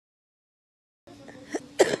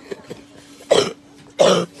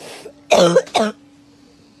If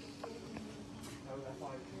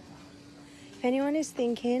anyone is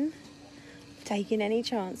thinking of taking any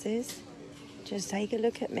chances, just take a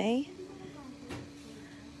look at me.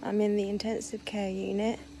 I'm in the intensive care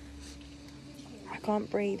unit. I can't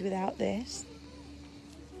breathe without this.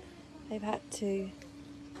 They've had to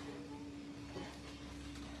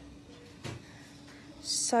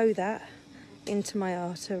sew that into my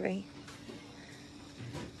artery.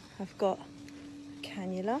 I've got a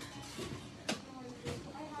cannula,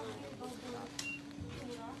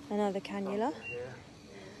 another cannula,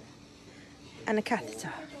 and a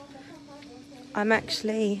catheter. I'm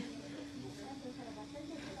actually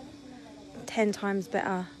 10 times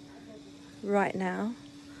better right now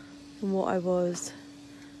than what I was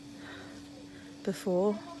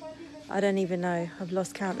before. I don't even know. I've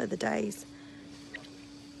lost count of the days.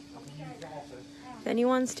 If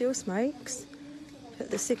anyone still smokes,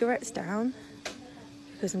 put the cigarettes down,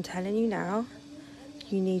 because I'm telling you now,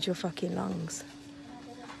 you need your fucking lungs.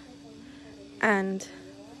 And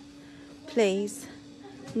please,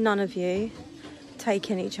 none of you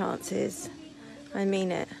take any chances. I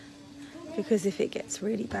mean it. Because if it gets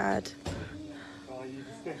really bad,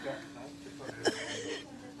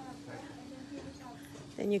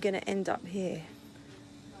 then you're going to end up here.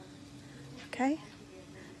 Okay?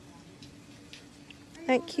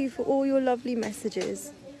 Thank you for all your lovely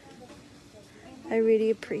messages. I really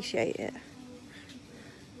appreciate it.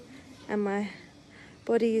 And my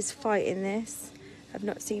body is fighting this. I've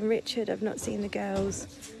not seen Richard, I've not seen the girls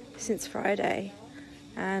since Friday.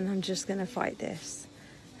 And I'm just going to fight this.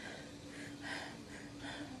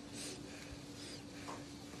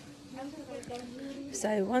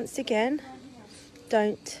 So once again,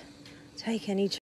 don't take any